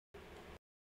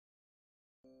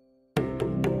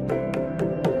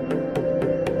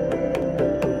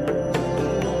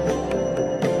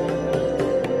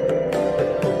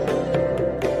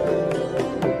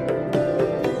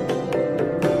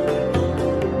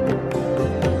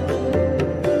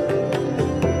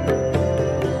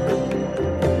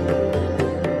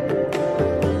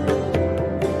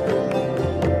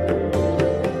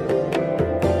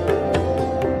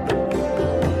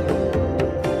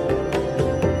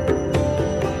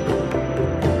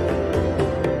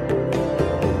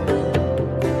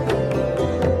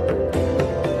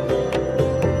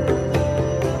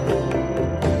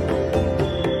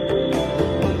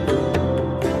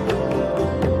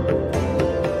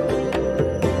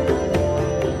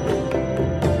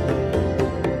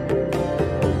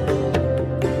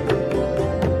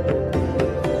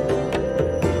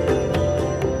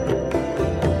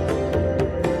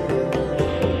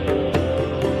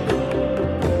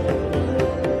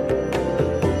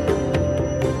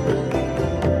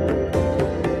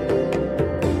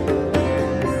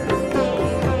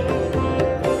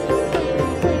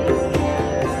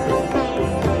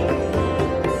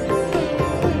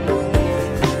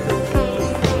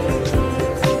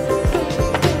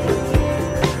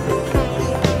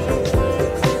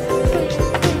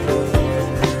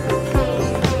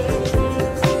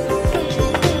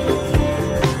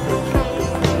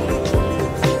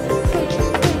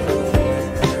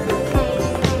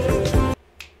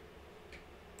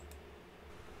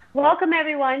Welcome,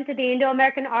 everyone, to the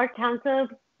Indo-American Art Council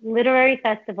Literary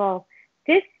Festival.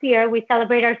 This year, we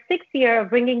celebrate our 6th year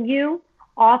of bringing you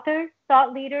authors,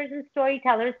 thought leaders, and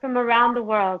storytellers from around the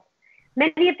world.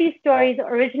 Many of these stories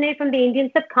originate from the Indian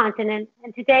subcontinent,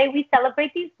 and today we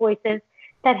celebrate these voices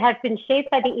that have been shaped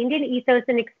by the Indian ethos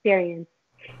and experience.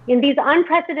 In these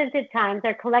unprecedented times,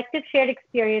 our collective shared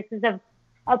experiences have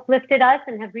uplifted us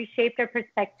and have reshaped our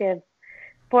perspectives.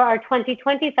 For our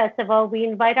 2020 festival, we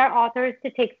invite our authors to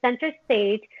take center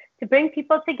stage to bring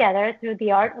people together through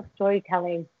the art of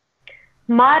storytelling.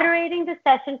 Moderating the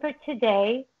session for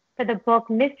today for the book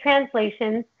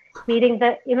Mistranslations, Meeting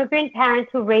the Immigrant Parents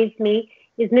Who Raised Me,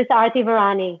 is Miss Aarti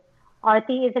Virani.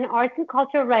 Aarti is an arts and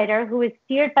culture writer who is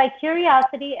steered by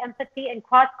curiosity, empathy, and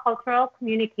cross-cultural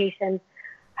communication.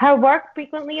 Her work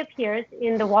frequently appears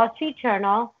in the Wall Street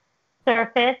Journal,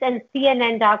 Surface, and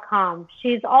CNN.com.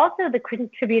 She's also the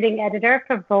contributing editor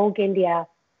for Vogue India.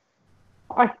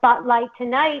 Our spotlight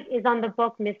tonight is on the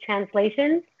book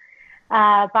Mistranslations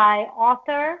by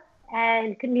author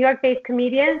and New York-based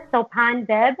comedian Sopan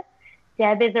Deb.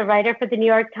 Deb is a writer for the New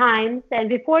York Times, and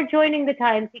before joining the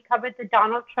Times, he covered the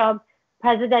Donald Trump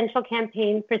presidential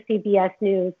campaign for CBS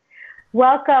News.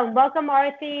 Welcome,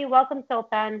 Aarti. Welcome,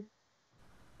 Sopan.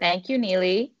 Thank you,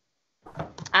 Neely.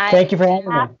 Thank you for having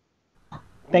me.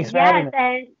 Thanks for having me.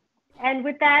 Yes, and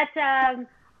with that,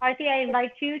 Aarti, I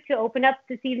invite you to open up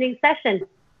this evening's session.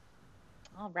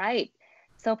 All right.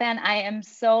 Sopan, I am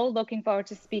so looking forward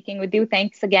to speaking with you.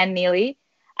 Thanks again, Neely.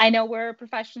 I know we're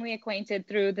professionally acquainted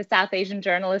through the South Asian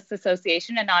Journalists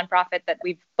Association, a nonprofit that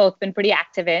we've both been pretty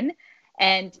active in.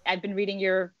 And I've been reading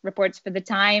your reports for the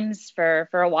Times for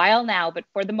a while now. But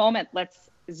for the moment, let's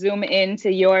zoom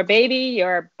into your baby,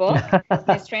 your book,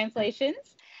 Mistranslations.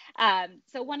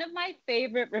 So one of my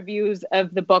favorite reviews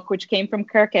of the book, which came from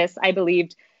Kirkus, I believe,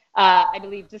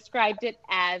 described it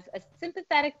as a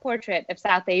sympathetic portrait of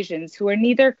South Asians who are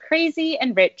neither crazy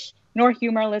and rich nor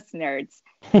humorless nerds.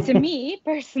 To me,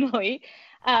 personally,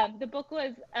 the book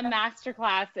was a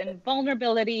masterclass in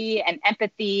vulnerability and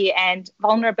empathy, and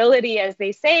vulnerability, as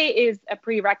they say, is a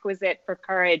prerequisite for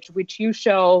courage, which you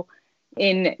show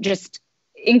in just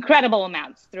incredible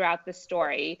amounts throughout the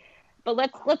story. But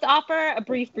let's offer a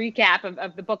brief recap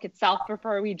of the book itself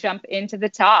before we jump into the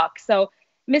talk. So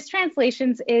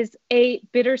Mistranslations is a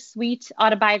bittersweet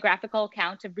autobiographical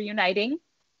account of reuniting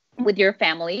with your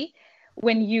family.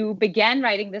 When you began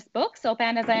writing this book,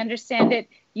 Sopan, as I understand it,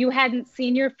 you hadn't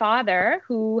seen your father,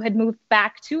 who had moved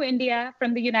back to India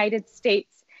from the United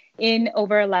States in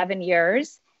over 11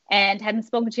 years, and hadn't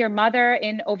spoken to your mother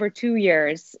in over 2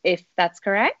 years, if that's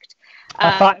correct.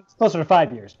 Closer to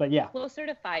 5 years, but yeah. Closer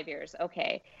to 5 years,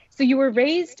 okay. So you were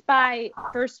raised by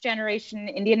first-generation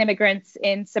Indian immigrants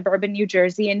in suburban New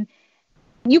Jersey, and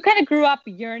you kind of grew up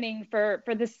yearning for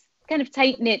this kind of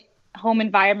tight-knit home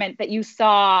environment that you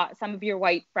saw some of your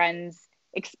white friends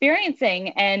experiencing,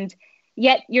 and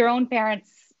yet your own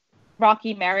parents'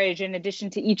 rocky marriage, in addition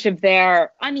to each of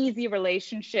their uneasy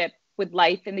relationship with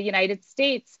life in the United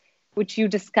States, which you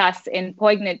discuss in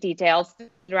poignant details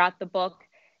throughout the book,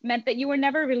 meant that you were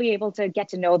never really able to get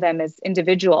to know them as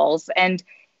individuals. And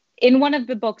in one of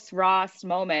the book's rawest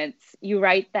moments, you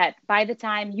write that by the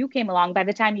time you came along, by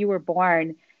the time you were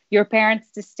born, your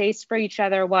parents' distaste for each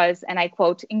other was, and I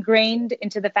quote, ingrained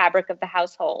into the fabric of the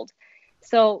household.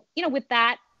 So, with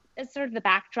that as sort of the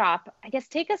backdrop, I guess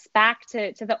take us back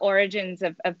to the origins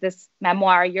of this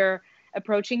memoir. You're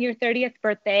approaching your 30th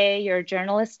birthday, you're a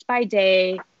journalist by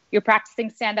day, you're practicing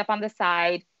stand-up on the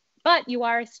side, but you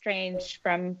are estranged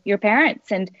from your parents,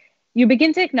 and you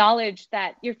begin to acknowledge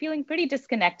that you're feeling pretty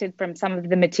disconnected from some of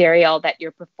the material that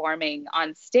you're performing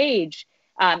on stage.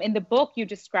 In the book, you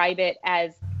describe it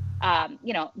as,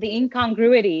 the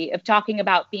incongruity of talking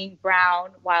about being brown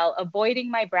while avoiding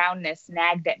my brownness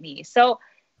nagged at me. So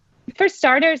for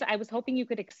starters, I was hoping you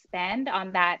could expand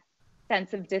on that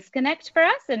sense of disconnect for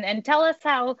us and tell us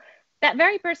how that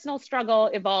very personal struggle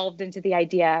evolved into the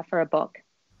idea for a book.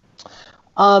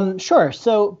 Sure.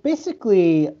 So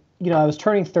basically, I was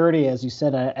turning 30, as you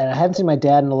said, and I hadn't seen my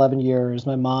dad in 11 years,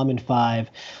 my mom in 5.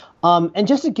 And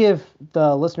just to give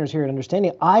the listeners here an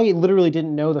understanding, I literally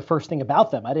didn't know the first thing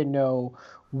about them. I didn't know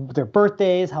their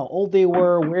birthdays, how old they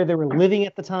were, where they were living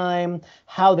at the time,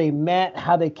 how they met,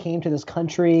 how they came to this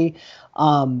country,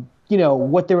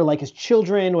 what they were like as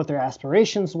children, what their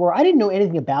aspirations were. I didn't know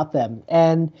anything about them.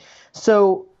 And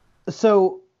so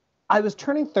I was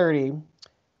turning 30,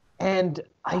 and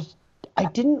I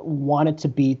didn't want it to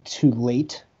be too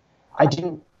late. I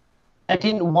didn't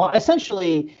want,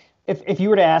 essentially, if you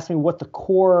were to ask me what the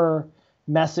core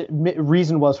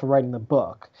reason was for writing the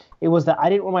book, it was that I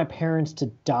didn't want my parents to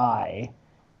die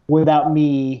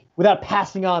without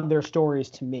passing on their stories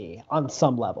to me on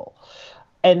some level.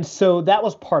 And so that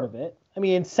was part of it. I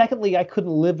mean, and secondly, I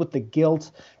couldn't live with the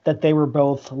guilt that they were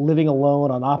both living alone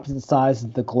on opposite sides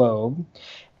of the globe.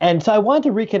 And so I wanted to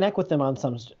reconnect with them on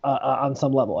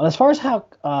some level. And as far as how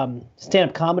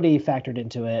stand-up comedy factored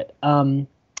into it, I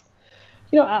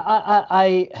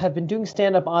have been doing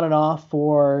stand-up on and off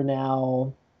for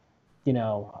now,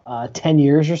 10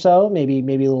 years or so, maybe a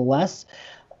little less.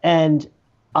 And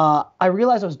I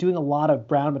realized I was doing a lot of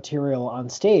brown material on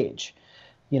stage,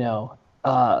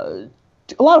 a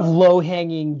lot of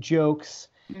low-hanging jokes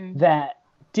that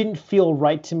didn't feel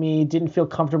right to me, didn't feel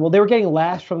comfortable. They were getting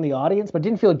laughs from the audience, but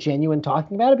didn't feel genuine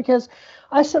talking about it because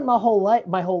I spent my whole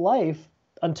life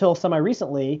until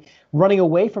semi-recently running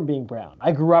away from being brown.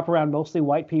 I grew up around mostly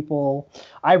white people.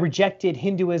 I rejected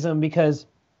Hinduism because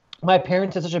my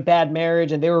parents had such a bad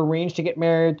marriage and they were arranged to get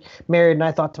married. And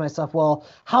I thought to myself, well,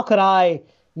 how could I,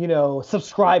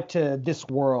 subscribe to this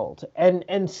world?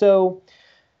 And so,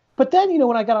 but then,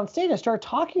 when I got on stage,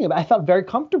 I felt very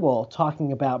comfortable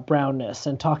talking about brownness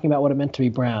and talking about what it meant to be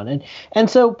brown. And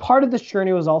so part of this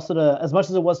journey was also as much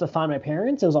as it was to find my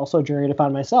parents, it was also a journey to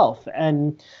find myself.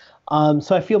 And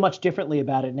so I feel much differently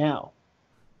about it now.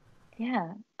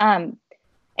 Yeah. I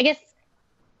guess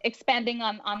expanding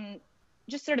on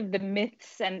just sort of the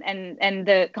myths and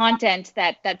the content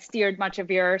that steered much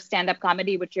of your stand-up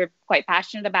comedy, which you're quite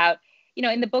passionate about.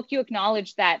 In the book, you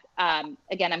acknowledge that,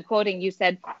 again, I'm quoting, you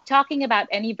said, talking about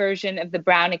any version of the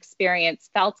brown experience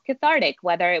felt cathartic,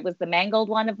 whether it was the mangled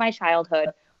one of my childhood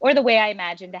or the way I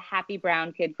imagined a happy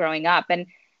brown kid growing up. And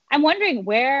I'm wondering,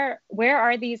 where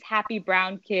are these happy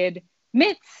brown kid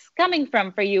myths coming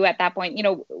from for you at that point?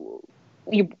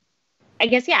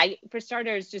 For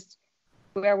starters, just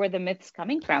where were the myths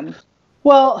coming from?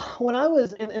 Well, when I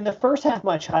was in the first half of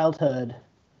my childhood,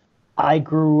 I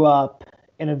grew up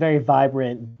in a very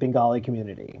vibrant Bengali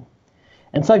community.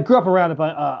 And so I grew up around,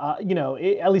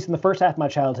 at least in the first half of my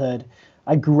childhood,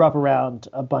 I grew up around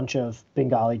a bunch of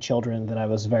Bengali children that I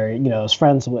was was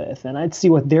friends with. And I'd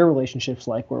see what their relationships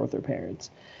were with their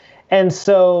parents. And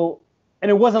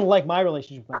it wasn't like my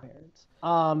relationship with my parents.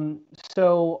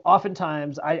 So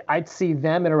oftentimes I'd see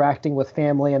them interacting with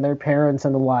family and their parents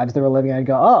and the lives they were living. I'd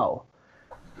go, oh,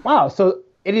 wow. So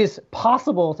it is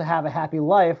possible to have a happy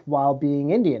life while being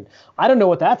Indian. I don't know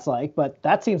what that's like, but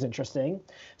that seems interesting.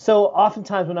 So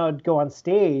oftentimes when I would go on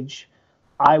stage,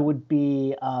 I would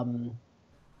be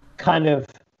kind of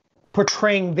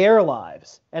portraying their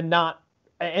lives and not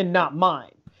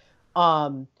mine.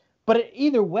 But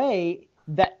either way,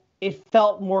 that it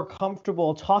felt more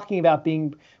comfortable talking about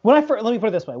being. Let me put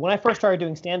it this way: when I first started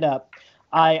doing stand-up,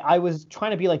 I was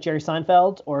trying to be like Jerry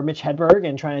Seinfeld or Mitch Hedberg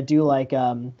and trying to do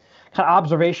kind of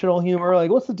observational humor, like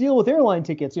what's the deal with airline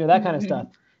tickets, that kind of stuff.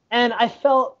 And I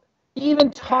felt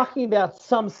even talking about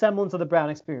some semblance of the brown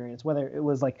experience, whether it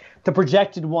was like the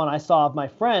projected one I saw of my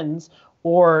friends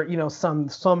or,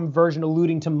 some version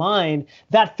alluding to mine,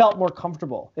 that felt more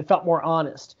comfortable. It felt more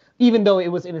honest, even though it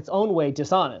was in its own way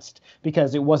dishonest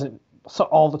because it wasn't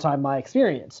all the time my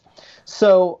experience.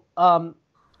 So,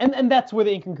 and that's where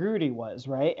the incongruity was,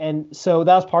 right? And so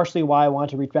that was partially why I wanted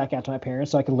to reach back out to my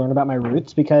parents so I could learn about my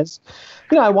roots because,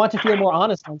 I want to feel more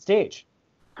honest on stage.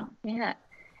 Yeah.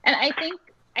 And I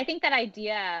think that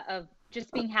idea of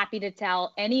just being happy to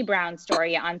tell any brown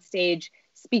story on stage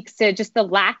speaks to just the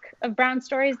lack of brown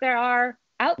stories there are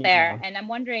out there. And I'm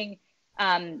wondering,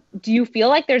 do you feel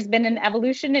like there's been an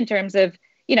evolution in terms of,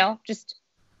 just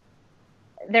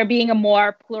there being a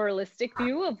more pluralistic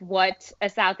view of what a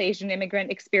South Asian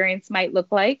immigrant experience might look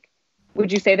like?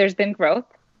 Would you say there's been growth?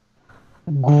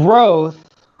 Growth,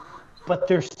 but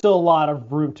there's still a lot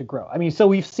of room to grow. I mean, so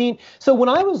when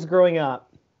I was growing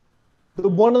up,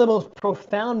 one of the most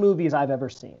profound movies I've ever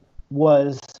seen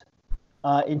was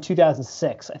in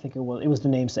 2006, I think it was The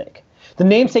Namesake. The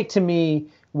Namesake to me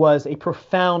was a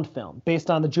profound film based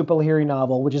on the Jhumpa Lahiri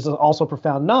novel, which is also a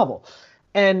profound novel.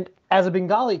 And as a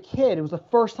Bengali kid, it was the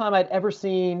first time I'd ever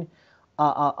seen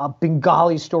a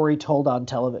Bengali story told on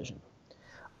television,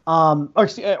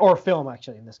 or film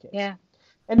actually in this case. Yeah.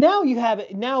 And now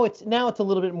it's a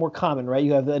little bit more common, right?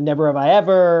 You have the Never Have I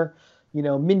Ever,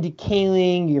 Mindy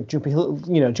Kaling, you have Jhumpa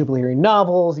Lahiri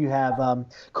novels, you have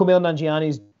Kumail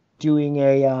Nanjiani's doing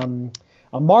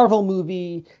a Marvel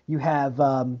movie. You have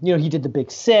he did The Big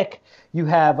Sick. You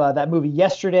have that movie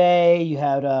Yesterday. You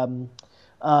had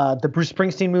the Bruce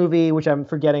Springsteen movie, which I'm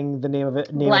forgetting the name of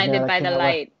it. Blinded by the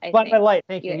Light. Blinded by the Light.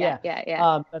 Thank you. Yeah.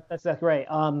 That's right.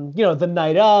 The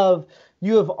Night Of.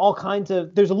 You have all kinds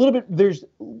of. There's a little bit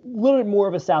more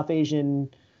of a South Asian.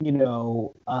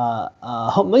 Hassan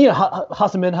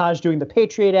Minhaj doing the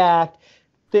Patriot Act.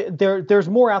 there's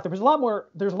more out there. There's a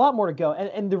lot more to go.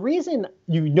 And the reason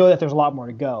you know that there's a lot more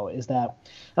to go is that,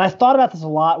 and I thought about this a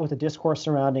lot with the discourse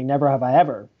surrounding Never Have I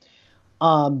Ever.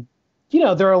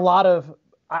 There are a lot of,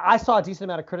 I saw a decent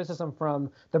amount of criticism from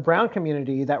the brown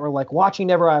community that were like watching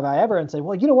Never Have I Ever and say,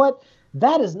 well, you know what?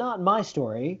 That is not my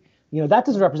story. That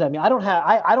doesn't represent me. I don't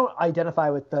identify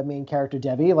with the main character,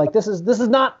 Debbie. Like this is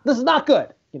not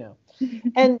good,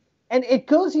 and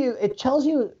it tells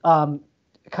you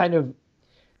kind of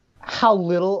how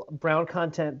little brown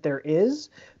content there is,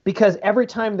 because every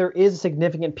time there is a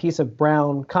significant piece of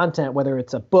brown content, whether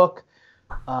it's a book,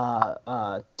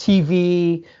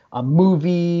 TV, a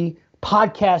movie,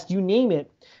 podcast, you name it,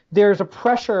 there's a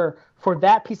pressure for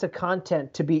that piece of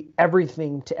content to be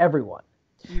everything to everyone.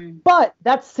 But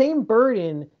that same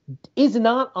burden is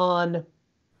not on,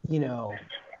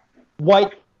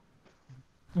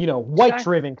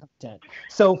 white-driven content.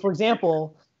 So, for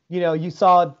example, you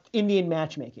saw Indian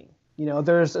matchmaking.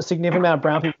 There's a significant amount of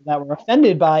brown people that were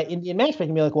offended by Indian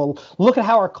matchmaking. Be like, well, look at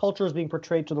how our culture is being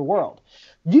portrayed to the world.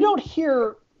 You don't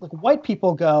hear like white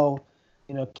people go,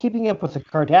 keeping up with the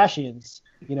Kardashians.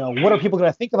 What are people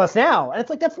going to think of us now? And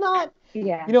it's like, that's not.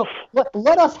 Yeah.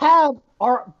 Let us have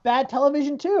our bad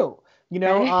television too.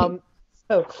 Right.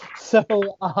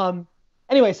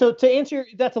 Anyway, so to answer,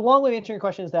 that's a long way of answering your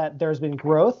question, is that there's been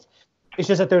growth. It's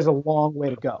just that there's a long way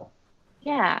to go.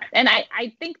 Yeah. And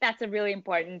I think that's a really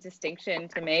important distinction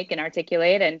to make and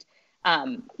articulate. And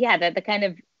the kind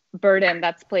of burden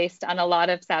that's placed on a lot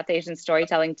of South Asian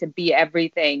storytelling to be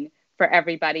everything for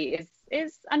everybody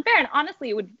is unfair. And honestly,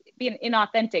 it would be an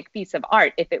inauthentic piece of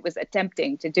art if it was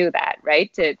attempting to do that,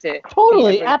 right? To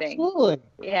totally, absolutely.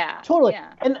 Yeah. Totally.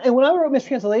 Yeah. And when I wrote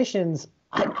Mistranslations,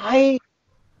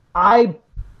 I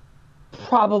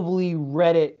probably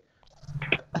read it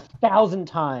 1,000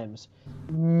 times,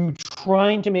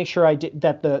 trying to make sure I did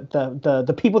that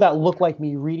the people that look like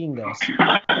me reading this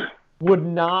would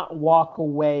not walk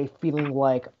away feeling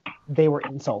like they were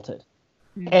insulted.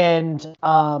 And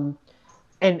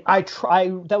I try.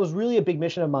 That was really a big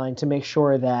mission of mine, to make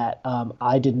sure that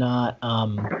I did not,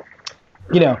 that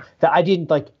I didn't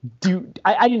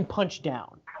I didn't punch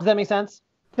down. Does that make sense?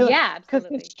 Yeah,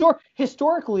 absolutely. Because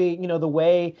historically, the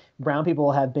way brown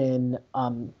people have been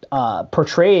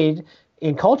portrayed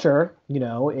in culture,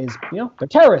 is they're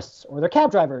terrorists or they're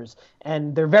cab drivers,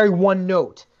 and they're very one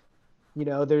note.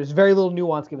 There's very little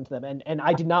nuance given to them, and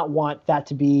I did not want that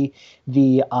to be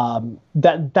the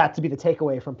that to be the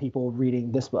takeaway from people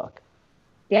reading this book.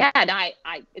 Yeah, and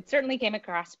it certainly came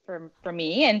across for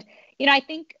me, and I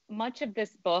think much of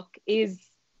this book is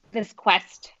this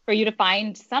quest for you to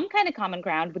find some kind of common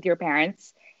ground with your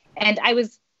parents. And I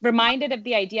was reminded of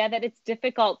the idea that it's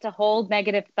difficult to hold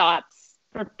negative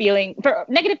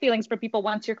negative feelings for people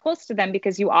once you're close to them,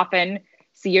 because you often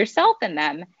see yourself in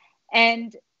them.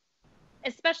 And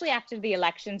especially after the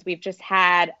elections we've just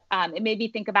had, it made me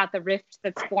think about the rift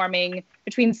that's forming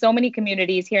between so many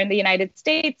communities here in the United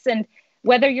States, and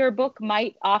whether your book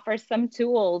might offer some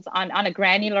tools on a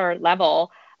granular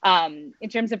level in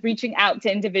terms of reaching out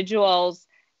to individuals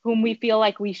whom we feel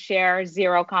like we share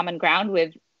zero common ground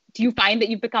with. Do you find that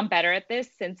you've become better at this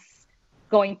since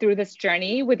going through this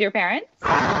journey with your parents?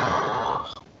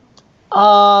 It's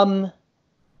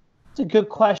a good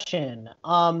question.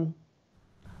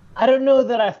 I don't know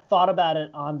that I've thought about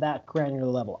it on that granular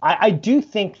level. I do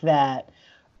think that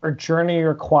a journey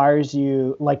requires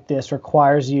you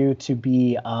to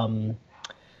be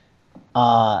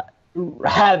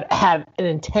have an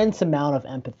intense amount of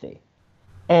empathy,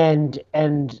 and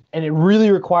it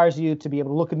really requires you to be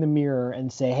able to look in the mirror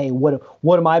and say, hey,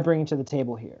 what am I bringing to the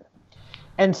table here?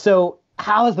 And so,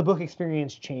 how has the book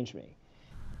experience changed me?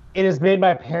 It has made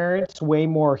my parents way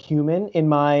more human in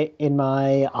my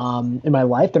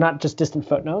life. They're not just distant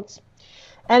footnotes.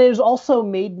 And it has also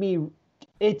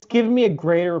it's given me a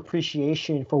greater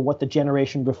appreciation for what the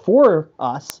generation before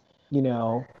us,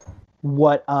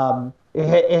 what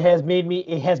it has made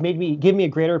me give me a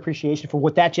greater appreciation for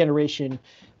what that generation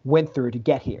went through to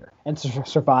get here and to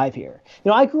survive here.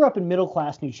 I grew up in middle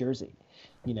class New Jersey,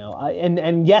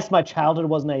 and yes, my childhood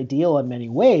wasn't ideal in many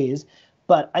ways,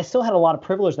 but I still had a lot of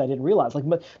privilege that I didn't realize. Like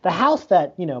the house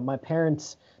that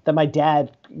my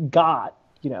dad got,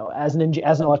 as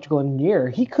an electrical engineer,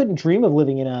 he couldn't dream of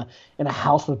living in a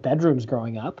house with bedrooms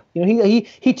growing up.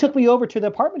 He took me over to the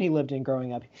apartment he lived in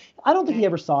growing up. I don't think he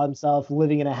ever saw himself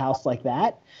living in a house like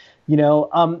that.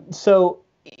 So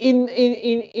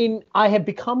I have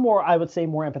become more, I would say,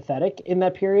 more empathetic in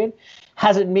that period.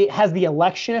 Has the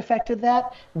election affected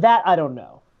that? That I don't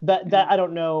know. That I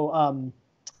don't know.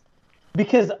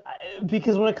 Because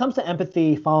when it comes to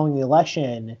empathy following the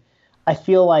election, I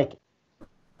feel like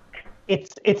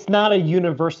it's not a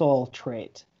universal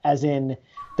trait, as in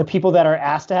the people that are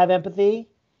asked to have empathy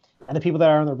and the people that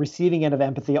are on the receiving end of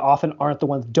empathy often aren't the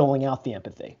ones doling out the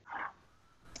empathy.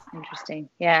 Interesting.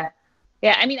 Yeah.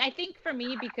 Yeah. I mean, I think for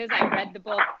me, because I read the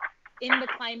book in the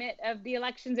climate of the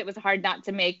elections, it was hard not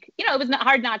to make, it was not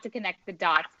hard not to connect the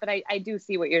dots, but I do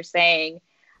see what you're saying.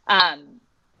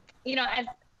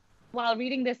 While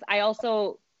reading this, I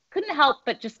also couldn't help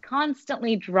but just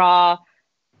constantly draw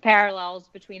parallels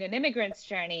between an immigrant's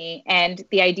journey and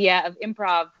the idea of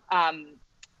improv.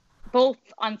 Both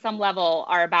on some level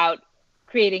are about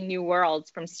creating new worlds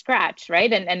from scratch,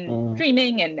 right? And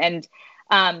dreaming and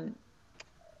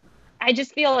I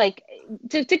just feel like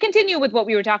to continue with what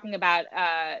we were talking about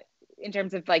in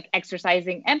terms of like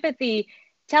exercising empathy,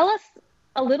 tell us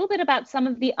a little bit about some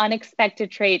of the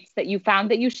unexpected traits that you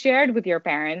found that you shared with your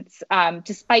parents,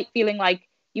 despite feeling like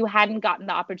you hadn't gotten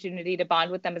the opportunity to bond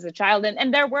with them as a child.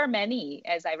 And there were many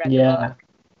as I read the book.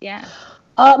 Yeah.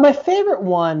 My favorite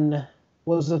one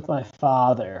was with my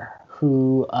father,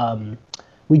 who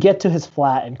we get to his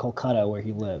flat in Kolkata where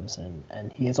he lives,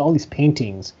 and he has all these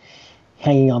paintings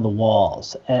hanging on the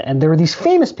walls. And there were these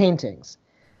famous paintings,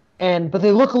 but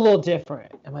they look a little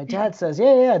different. And my dad says,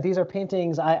 yeah, these are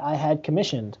paintings I had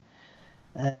commissioned.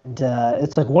 And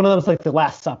it's like one of them's like The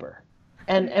Last Supper.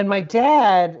 And my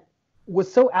dad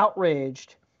was so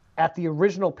outraged at the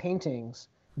original paintings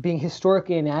being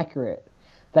historically inaccurate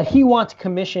that he wanted to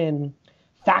commission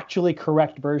factually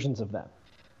correct versions of them.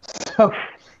 So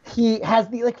he has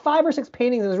the like 5 or 6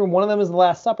 paintings in his room. One of them is The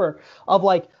Last Supper, of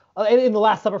like in The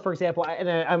Last Supper, for example.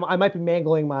 I might be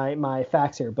mangling my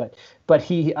facts here, but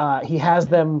he has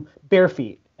them bare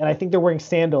feet, and I think they're wearing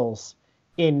sandals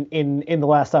in The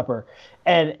Last Supper,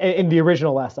 and in the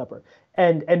original Last Supper.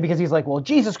 And because he's like, well,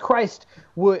 Jesus Christ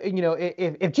would,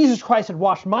 if Jesus Christ had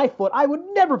washed my foot, I would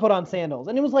never put on sandals.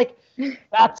 And it was like,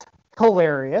 that's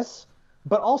hilarious.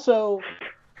 But also,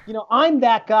 I'm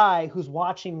that guy who's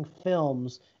watching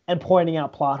films and pointing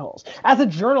out plot holes. As a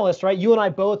journalist, right, you and I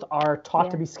both are taught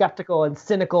to be skeptical and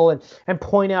cynical and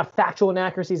point out factual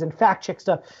inaccuracies and fact check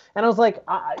stuff. And I was like,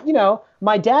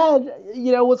 my dad,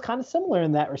 was kind of similar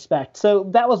in that respect. So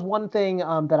that was one thing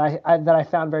that I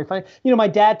found very funny. My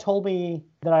dad told me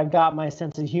that I got my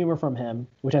sense of humor from him,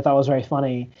 which I thought was very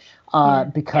funny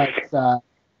because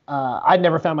I'd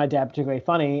never found my dad particularly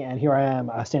funny, and here I am,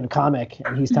 a stand-up comic,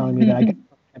 and he's telling me that I get.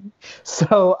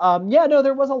 So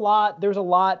there was a lot. There's a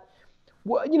lot.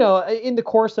 In the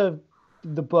course of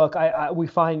the book, we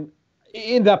find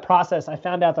in that process, I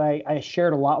found out that I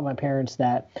shared a lot with my parents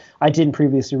that I didn't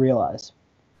previously realize.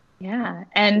 Yeah,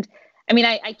 and I mean,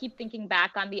 I keep thinking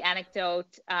back on the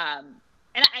anecdote, and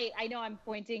I know I'm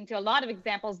pointing to a lot of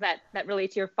examples that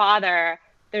relate to your father.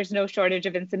 There's no shortage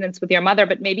of incidents with your mother,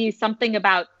 but maybe something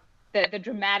about the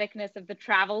dramaticness of the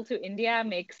travel to India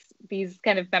makes these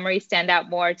kind of memories stand out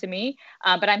more to me.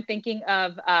 But I'm thinking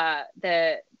of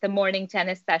the morning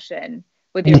tennis session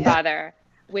with your father,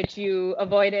 which you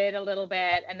avoided a little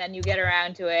bit, and then you get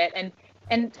around to it.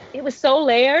 And it was so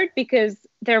layered because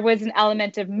there was an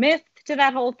element of myth to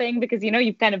that whole thing, because,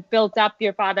 you've kind of built up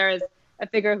your father as a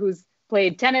figure who's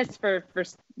played tennis for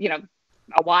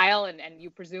a while, and you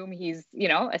presume he's,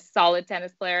 a solid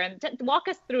tennis player. And walk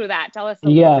us through that. Tell us a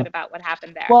little bit about what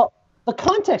happened there. Well, the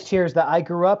context here is that I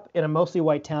grew up in a mostly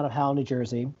white town of Howell, New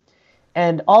Jersey,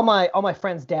 and all my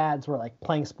friends' dads were like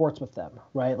playing sports with them,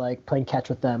 right? Like playing catch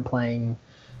with them, playing,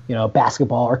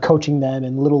 basketball, or coaching them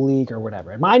in little league or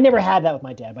whatever. And I never had that with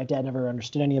my dad. My dad never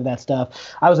understood any of that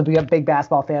stuff. I was a big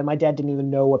basketball fan. My dad didn't even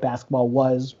know what basketball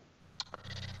was.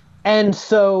 And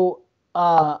so,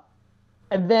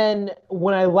 and then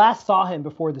when I last saw him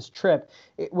before this trip,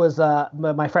 it was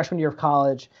my freshman year of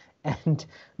college, and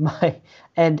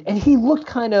he looked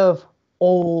kind of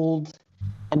old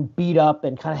and beat up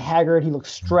and kind of haggard. He looked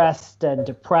stressed and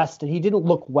depressed, and he didn't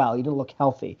look well. He didn't look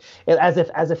healthy, as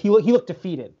if he looked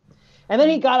defeated. And then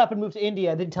he got up and moved to India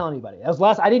and didn't tell anybody.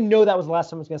 I didn't know that was the last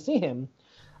time I was going to see him.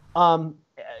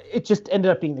 It just ended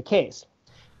up being the case.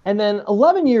 And then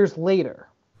 11 years later,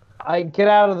 I get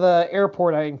out of the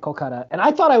airport in Kolkata, and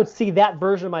I thought I would see that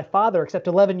version of my father, except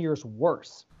 11 years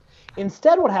worse.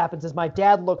 Instead, what happens is my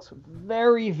dad looks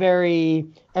very, very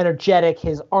energetic.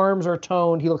 His arms are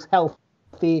toned. He looks healthy.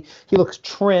 He looks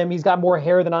trim. He's got more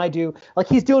hair than I do. Like,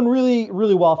 he's doing really,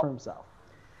 really well for himself.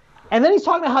 And then he's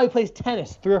talking about how he plays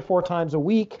tennis 3 or 4 times a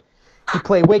week.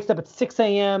 Wakes up at 6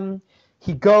 a.m.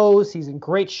 He goes. He's in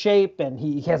great shape, and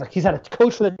he's had a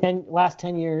coach for the last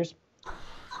 10 years.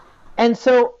 And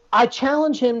so I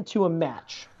challenge him to a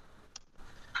match.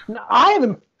 Now, I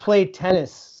haven't played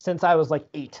tennis since I was like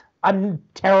 8. I'm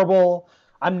terrible.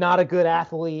 I'm not a good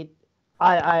athlete.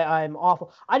 I'm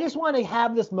awful. I just want to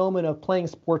have this moment of playing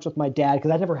sports with my dad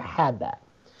because I never had that.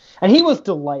 And he was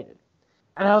delighted.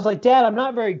 And I was like, Dad, I'm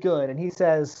not very good. And he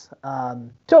says,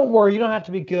 don't worry, you don't have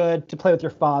to be good to play with your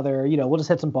father. We'll just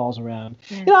hit some balls around.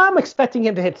 I'm expecting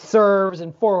him to hit serves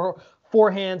and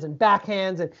forehands and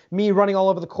backhands and me running all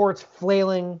over the courts,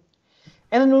 flailing.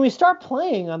 And then when we start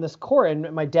playing on this court,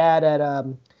 and my dad had,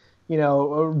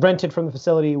 rented from the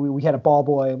facility, we had a ball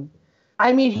boy.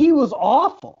 I mean, he was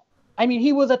awful. I mean,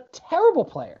 he was a terrible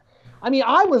player. I mean,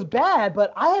 I was bad,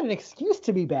 but I had an excuse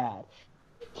to be bad.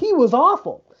 He was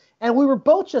awful. And we were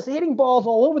both just hitting balls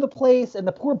all over the place, and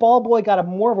the poor ball boy got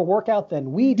more of a workout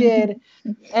than we did.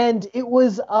 And it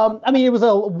was, it was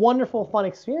a wonderful, fun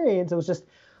experience. I was just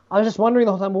wondering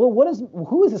the whole time, well,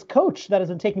 who is this coach that has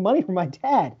been taking money from my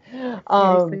dad?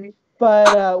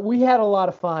 But we had a lot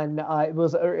of fun. It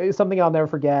was something I'll never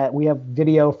forget. We have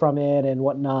video from it and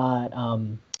whatnot.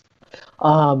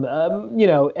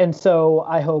 And so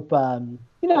I hope,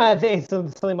 I think it's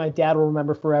something my dad will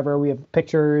remember forever. We have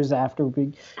pictures after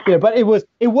we, but it was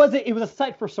a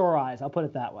sight for sore eyes. I'll put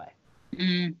it that way.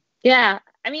 Yeah.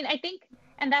 I mean, I think,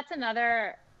 and that's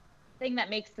another thing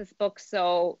that makes this book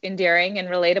so endearing and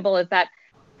relatable is that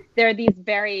there are these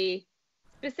very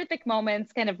specific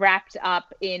moments kind of wrapped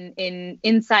up in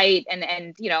insight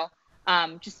and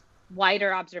just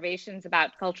wider observations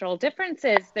about cultural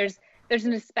differences. There's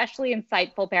an especially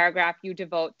insightful paragraph you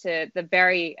devote to the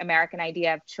very American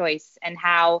idea of choice and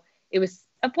how it was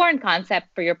a foreign concept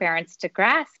for your parents to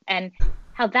grasp, and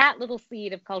how that little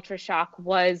seed of culture shock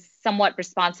was somewhat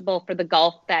responsible for the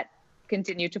gulf that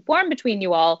continued to form between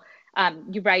you all.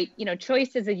 You write,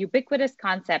 choice is a ubiquitous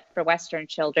concept for Western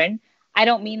children. I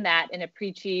don't mean that in a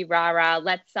preachy, rah-rah,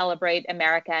 let's celebrate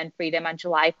America and freedom on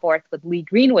July 4th with Lee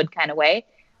Greenwood kind of way.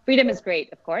 Freedom is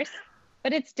great, of course,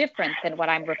 but it's different than what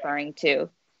I'm referring to.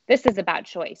 This is about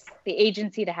choice, the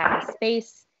agency to have a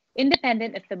space,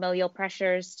 independent of familial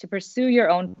pressures, to pursue your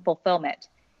own fulfillment.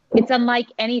 It's unlike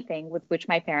anything with which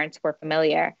my parents were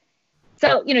familiar.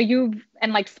 So,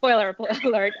 spoiler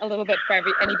alert a little bit for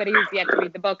anybody who's yet to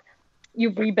read the book,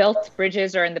 you've rebuilt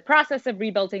bridges or in the process of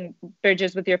rebuilding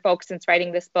bridges with your folks since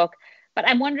writing this book. But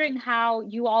I'm wondering how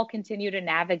you all continue to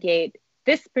navigate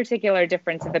this particular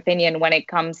difference of opinion when it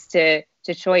comes to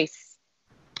choice.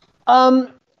 I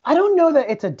don't know that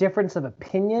it's a difference of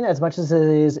opinion as much as it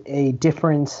is a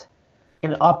difference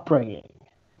in upbringing.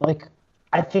 Like,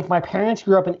 I think my parents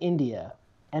grew up in India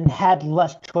and had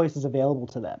less choices available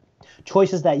to them.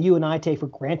 Choices that you and I take for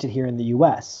granted here in the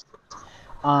U.S.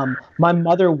 My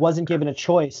mother wasn't given a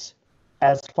choice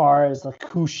as far as like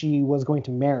who she was going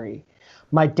to marry.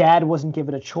 My dad wasn't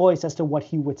given a choice as to what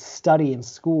he would study in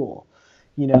school.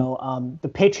 The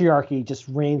patriarchy just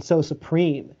reigned so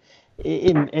supreme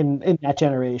in that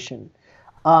generation.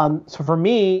 So for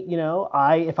me, when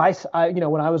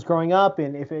I was growing up,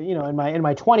 and if in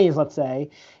my 20s, let's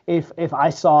say, if I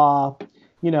saw,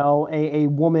 a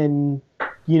woman,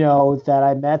 that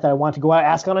I met that I want to go out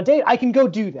ask on a date, I can go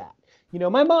do that.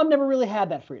 My mom never really had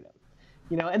that freedom.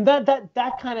 And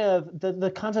that kind of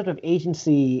the concept of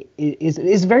agency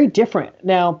is very different.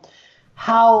 Now,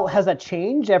 how has that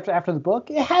changed after the book?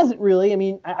 It hasn't really. I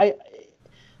mean, I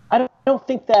don't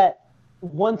think that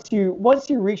once you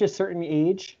reach a certain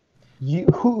age,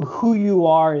 who you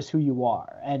are is who you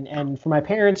are. And for my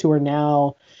parents who are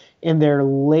now in their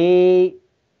late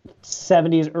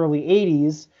 70s, early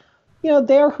 80s,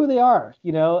 they are who they are.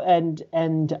 And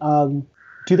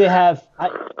do they have?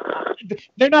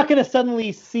 They're not going to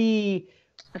suddenly see.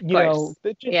 There's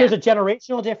a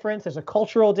generational difference. There's a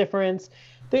cultural difference.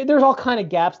 There's all kind of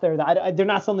gaps there that they're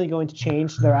not suddenly going to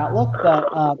change their outlook.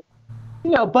 But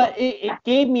but it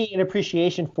gave me an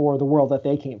appreciation for the world that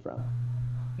they came from.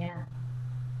 Yeah.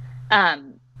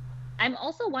 I'm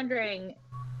also wondering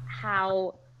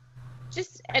how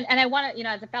and I want to,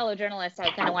 as a fellow journalist, I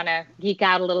kind of want to geek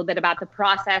out a little bit about the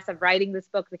process of writing this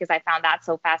book because I found that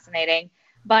so fascinating.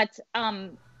 But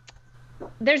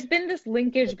there's been this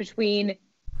linkage between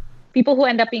people who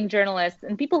end up being journalists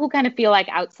and people who kind of feel like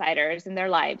outsiders in their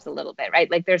lives a little bit, right?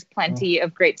 Like there's plenty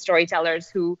of great storytellers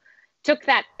who took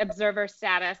that observer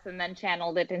status and then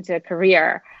channeled it into a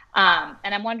career. And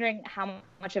I'm wondering how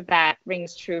much of that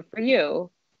rings true for you.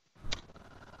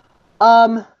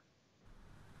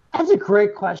 That's a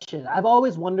great question. I've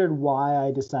always wondered why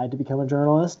I decided to become a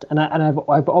journalist, and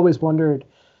I've always wondered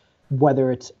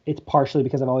whether it's partially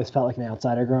because I've always felt like an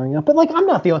outsider growing up. But like I'm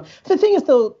not the only. The thing is,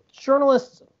 though,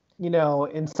 journalists,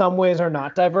 in some ways are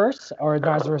not diverse or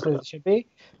not as diverse as they should be.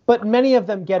 But many of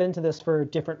them get into this for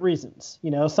different reasons.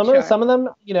 Some of them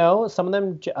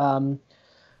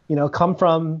come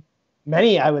from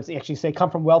many, I would actually say, come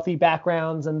from wealthy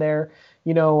backgrounds, and they're,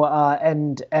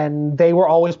 and they were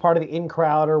always part of the in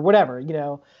crowd or whatever,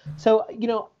 So,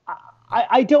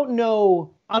 I don't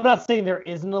know. I'm not saying there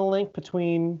isn't a link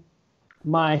between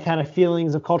my kind of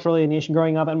feelings of cultural alienation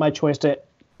growing up and my choice to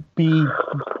be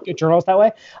a journalist that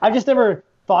way. I've just never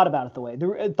thought about it the way.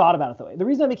 The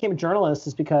reason I became a journalist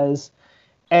is because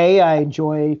A, I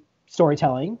enjoy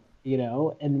storytelling,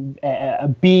 and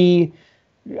B,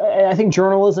 I think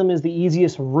journalism is the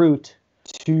easiest route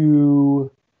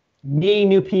to meeting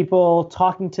new people,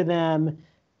 talking to them,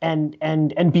 and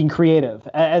being creative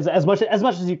as much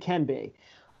as you can be.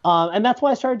 And that's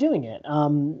why I started doing it.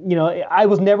 I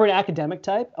was never an academic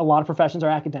type. A lot of professions are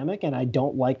academic, and I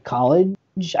don't like college.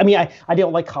 I mean, I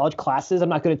don't like college classes. I'm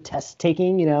not good at test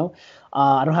taking,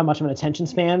 I don't have much of an attention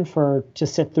span to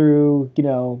sit through,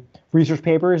 research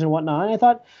papers and whatnot. And I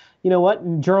thought,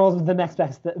 journalism is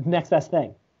the next best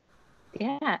thing.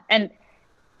 Yeah. And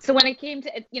so when it came to,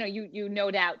 you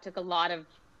no doubt took a lot of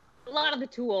the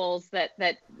tools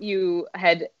that you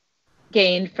had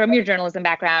gained from your journalism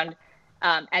background,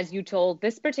 as you told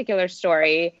this particular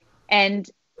story. And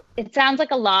it sounds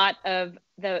like a lot of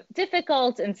the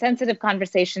difficult and sensitive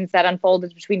conversations that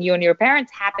unfolded between you and your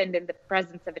parents happened in the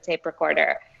presence of a tape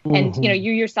recorder. Mm-hmm. And,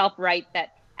 you yourself write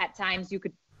that at times you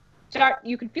could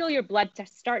feel your blood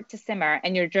start to simmer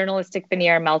and your journalistic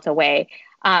veneer melt away.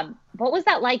 What was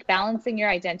that like, balancing your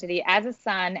identity as a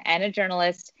son and a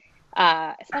journalist,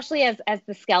 especially as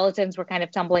the skeletons were kind of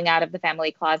tumbling out of the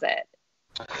family closet?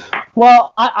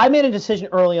 Well, I made a decision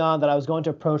early on that I was going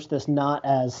to approach this not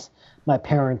as my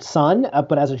parents' son,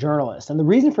 but as a journalist. And the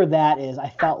reason for that is I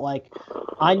felt like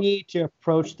I need to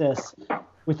approach this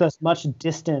with as much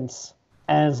distance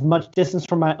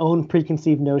from my own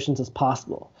preconceived notions as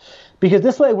possible. Because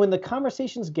this way, when the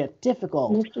conversations get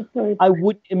difficult, I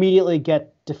wouldn't immediately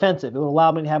get defensive. It would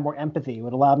allow me to have more empathy. It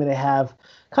would allow me to have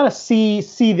kind of see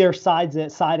their side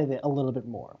of it a little bit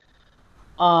more.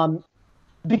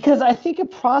 Because I think a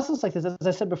process like this, as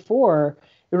I said before,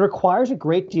 it requires a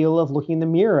great deal of looking in the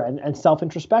mirror and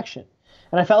self-introspection.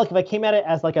 And I felt like if I came at it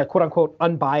as like a quote-unquote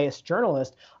unbiased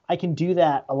journalist, I can do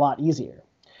that a lot easier.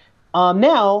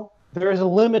 Now, there is a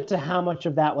limit to how much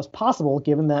of that was possible,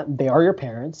 given that they are your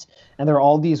parents, and there are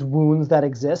all these wounds that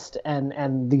exist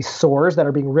and these sores that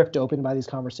are being ripped open by these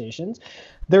conversations.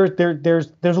 There's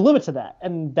a limit to that,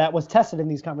 and that was tested in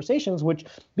these conversations, which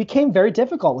became very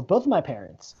difficult with both of my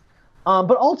parents.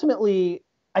 But ultimately,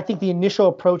 I think the initial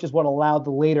approach is what allowed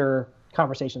the later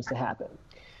conversations to happen.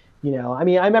 I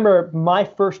remember my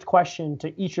first question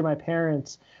to each of my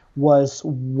parents was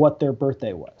what their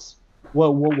birthday was,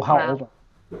 how old,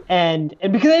 and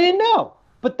because I didn't know.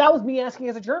 But that was me asking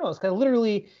as a journalist, because I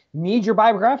literally need your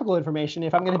biographical information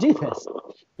if I'm going to do this,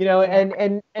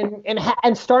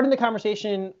 and starting the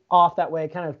conversation off that way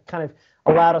kind of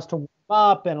allowed us to warm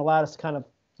up and allowed us to kind of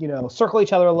circle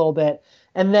each other a little bit.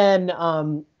 And then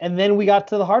we got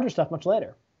to the harder stuff much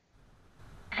later.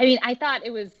 I mean, I thought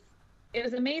it was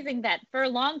amazing that for a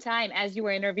long time, as you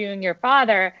were interviewing your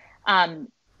father,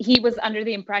 he was under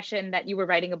the impression that you were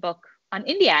writing a book on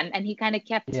India, and he kind of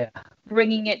kept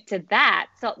bringing it to that.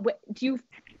 So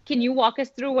can you walk us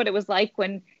through what it was like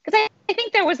when, because I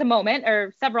think there was a moment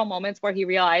or several moments where he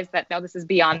realized that, no, this is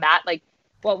beyond that. Like,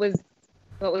 what was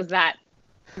that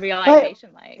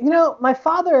realization like? My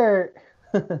father...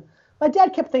 My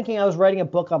dad kept thinking I was writing a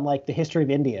book on like the history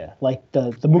of India, like the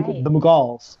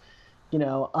Mughals.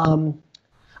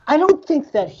 I don't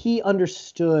think that he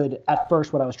understood at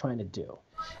first what I was trying to do,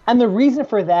 and the reason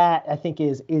for that, I think,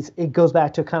 is it goes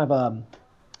back to kind of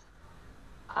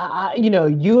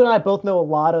you and I both know a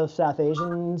lot of South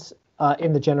Asians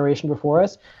in the generation before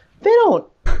us. They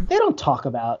don't talk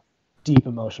about deep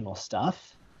emotional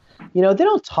stuff. They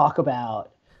don't talk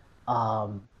about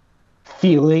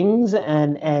feelings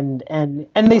and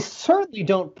they certainly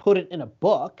don't put it in a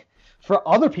book for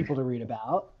other people to read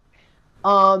about.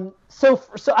 So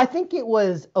I think it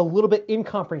was a little bit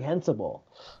incomprehensible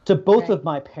to both of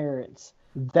my parents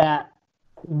that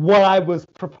what I was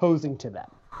proposing to them.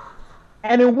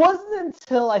 And it wasn't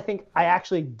until I think I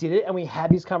actually did it and we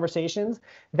had these conversations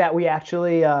that we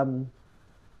actually and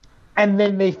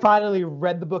then they finally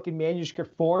read the book in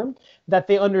manuscript form that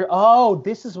they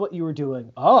this is what you were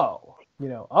doing. Oh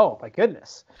my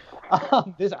goodness.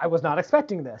 I was not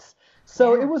expecting this.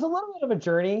 So it was a little bit of a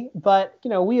journey, but,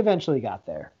 we eventually got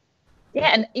there.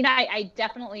 Yeah. And, I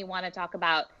definitely want to talk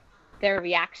about their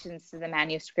reactions to the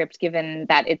manuscript, given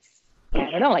that it's, I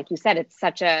don't know, like you said, it's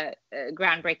such a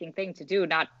groundbreaking thing to do,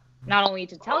 not only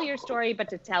to tell your story, but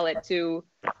to tell it to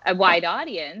a wide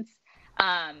audience.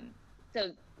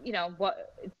 So,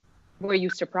 Were you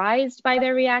surprised by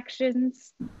their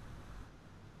reactions?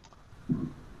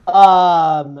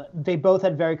 They both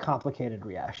had very complicated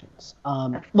reactions.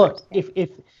 Look,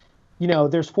 if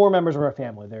there's 4 members of our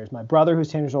family. There's my brother, who's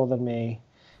 10 years older than me,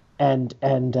 and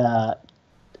my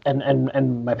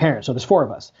parents. So there's 4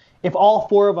 of us. If all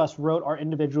 4 of us wrote our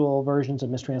individual versions of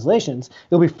mistranslations,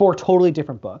 it would be 4 totally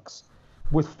different books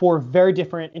with 4 very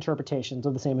different interpretations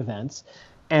of the same events,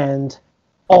 and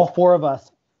all 4 of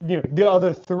us, the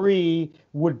other 3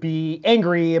 would be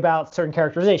angry about certain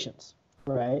characterizations,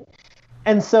 right?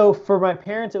 And so for my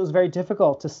parents, it was very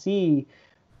difficult to see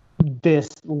this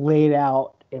laid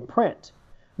out in print.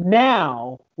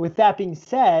 Now, with that being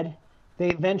said, they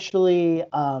eventually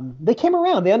they came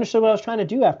around. They understood what I was trying to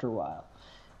do after a while.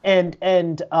 And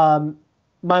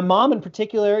my mom in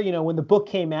particular, when the book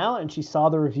came out and she saw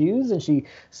the reviews and she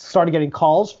started getting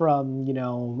calls from,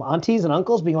 aunties and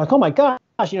uncles being like, oh my gosh,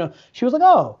 she was like,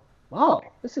 oh, wow,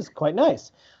 this is quite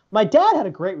nice. My dad had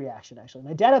a great reaction, actually.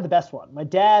 My dad had the best one. My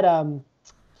dad,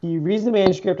 he reads the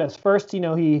manuscript. At first,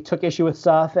 he took issue with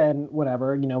stuff and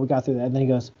whatever, we got through that. And then he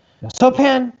goes,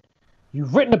 Sopan,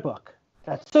 you've written a book.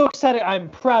 That's so exciting. I'm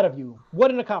proud of you. What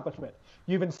an accomplishment.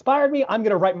 You've inspired me. I'm going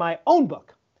to write my own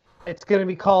book. It's going to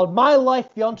be called My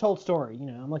Life, The Untold Story.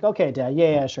 I'm like, okay, Dad.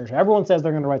 Yeah, sure. Everyone says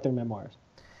they're going to write their memoirs.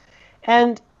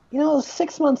 And,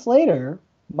 6 months later,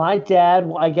 I get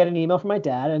an email from my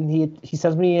dad, and he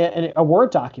sends me a Word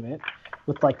document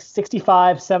with like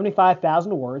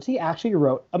 75,000 words. He actually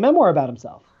wrote a memoir about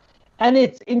himself. And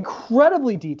it's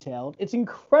incredibly detailed. It's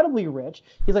incredibly rich.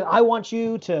 He's like, I want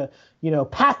you to,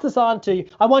 pass this on to,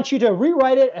 I want you to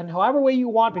rewrite it and however way you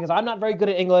want, because I'm not very good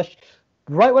at English.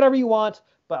 Write whatever you want,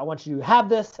 but I want you to have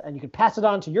this and you can pass it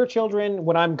on to your children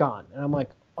when I'm gone. And I'm like,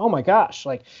 oh my gosh.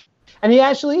 And he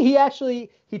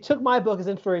took my book as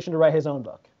inspiration to write his own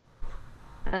book.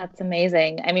 That's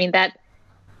amazing. I mean,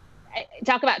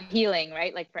 talk about healing,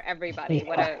 right? Like for everybody,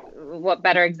 yeah. What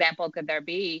better example could there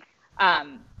be?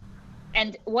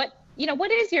 And what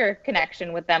is your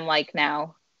connection with them like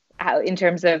now? In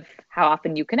terms of how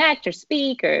often you connect or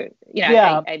speak, or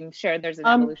yeah. I'm sure there's an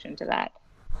evolution to that.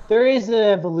 There is an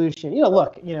evolution.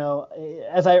 Look,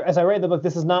 as I write the book,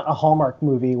 this is not a Hallmark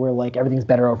movie where like everything's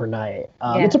better overnight.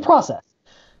 It's a process.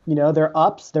 There are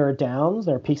ups, there are downs,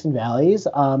 there are peaks and valleys.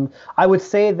 I would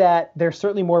say that there's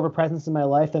certainly more of a presence in my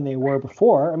life than they were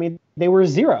before. I mean, they were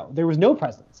 0. There was no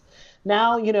presence.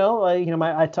 Now,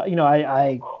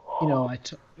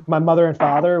 my mother and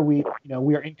father, we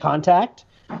are in contact.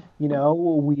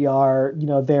 We are,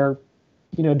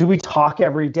 do we talk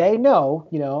every day? No,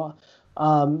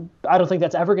 I don't think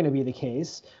that's ever going to be the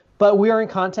case, but we are in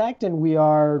contact and we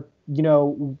are,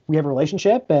 we have a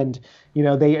relationship and,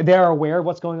 they are aware of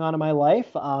what's going on in my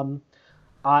life.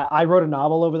 I wrote a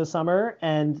novel over the summer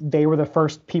and they were the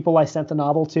first people I sent the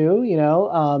novel to,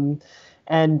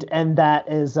 and that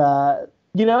is,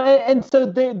 and so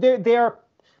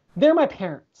they're my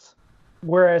parents,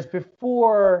 whereas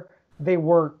before they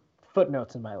were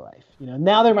footnotes in my life.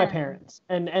 Now they're my parents,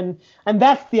 and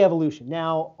that's the evolution.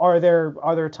 Now, are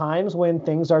there times when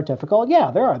things are difficult?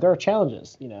 Yeah, there are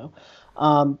challenges.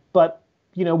 But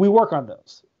we work on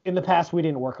those. In the past, we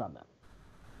didn't work on them.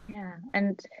 Yeah,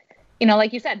 and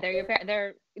like you said, they've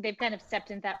kind of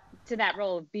stepped into that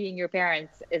role of being your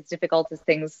parents, as difficult as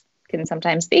things can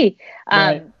sometimes be.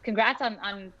 Right. Congrats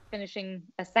on finishing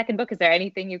a second book. Is there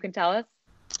anything you can tell us?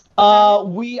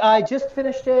 I just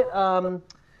finished it.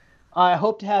 I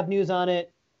hope to have news on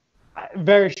it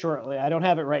very shortly. I don't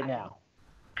have it right now.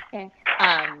 Okay.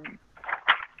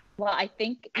 Well, I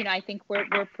think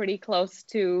we're pretty close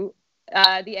to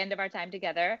the end of our time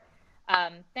together.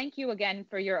 Thank you again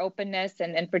for your openness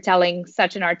and for telling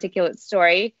such an articulate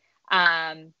story.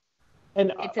 And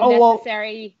it's a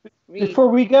necessary read. Before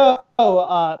we go,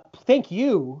 thank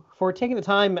you for taking the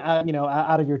time,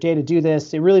 out of your day to do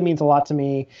this. It really means a lot to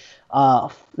me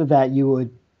that you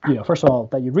would, first of all,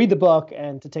 that you'd read the book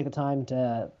and to take the time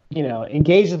to,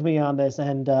 engage with me on this.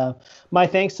 And my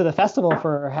thanks to the festival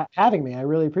for having me. I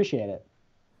really appreciate it.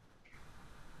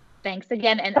 Thanks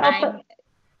again. And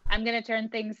I'm going to turn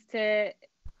things to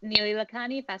Neely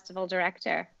Lakhani, Festival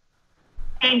Director.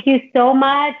 Thank you so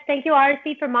much. Thank you,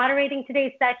 Aarti, for moderating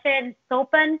today's session.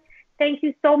 Sopan, thank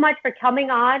you so much for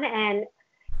coming on and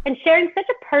sharing such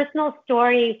a personal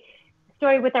story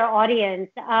with our audience.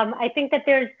 I think that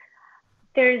there's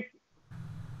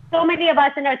so many of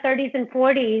us in our 30s and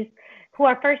 40s who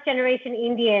are first generation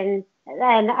Indians.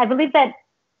 And I believe that,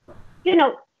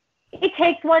 it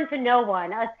takes one to know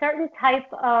one, a certain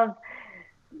type of,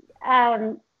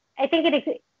 I think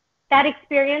that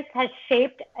experience has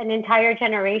shaped an entire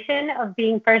generation of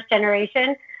being first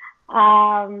generation.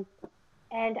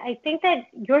 And I think that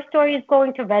your story is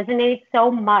going to resonate so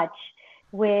much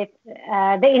with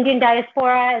the Indian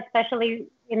diaspora, especially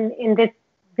in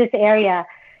this area.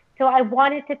 So I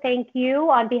wanted to thank you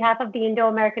on behalf of the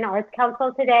Indo-American Arts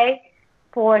Council today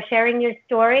for sharing your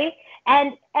story.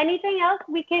 And anything else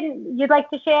you'd like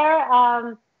to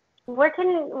share? Where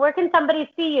can somebody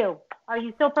see you? Are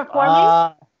you still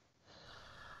performing?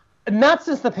 Not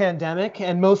since the pandemic,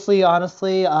 and mostly,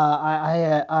 honestly,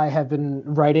 I have been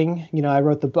writing. I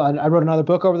wrote another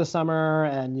book over the summer,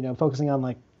 and focusing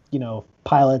on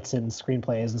pilots and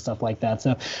screenplays and stuff like that.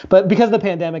 So, but because of the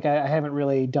pandemic, I haven't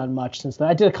really done much since then.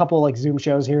 I did a couple Zoom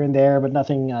shows here and there, but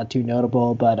nothing too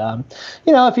notable. But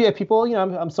if people,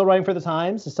 I'm still writing for the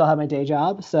Times. I still have my day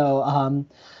job, so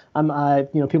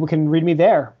people can read me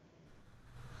there.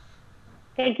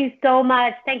 Thank you so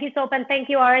much. Thank you, Sopan. Thank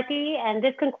you, Aarti. And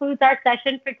this concludes our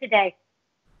session for today.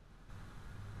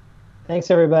 Thanks,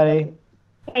 everybody.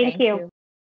 Thank you.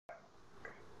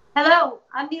 Hello,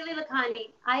 I'm Neely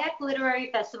Lakhani, IAAC Literary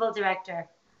Festival Director.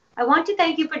 I want to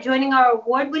thank you for joining our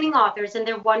award-winning authors and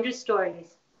their wondrous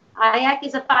stories. IAAC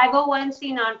is a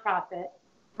 501c nonprofit.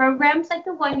 Programs like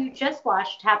the one you just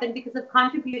watched happen because of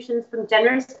contributions from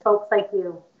generous folks like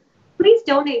you. Please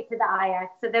donate to the IAAC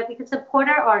so that we can support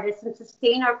our artists and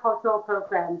sustain our cultural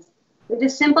programs. It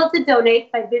is simple to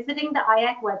donate by visiting the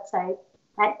IAAC website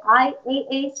at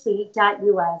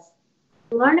iaac.us.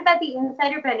 Learn about the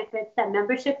insider benefits that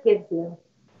membership gives you.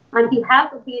 On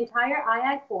behalf of the entire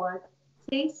IAAC board,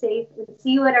 stay safe and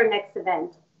see you at our next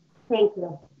event. Thank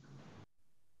you.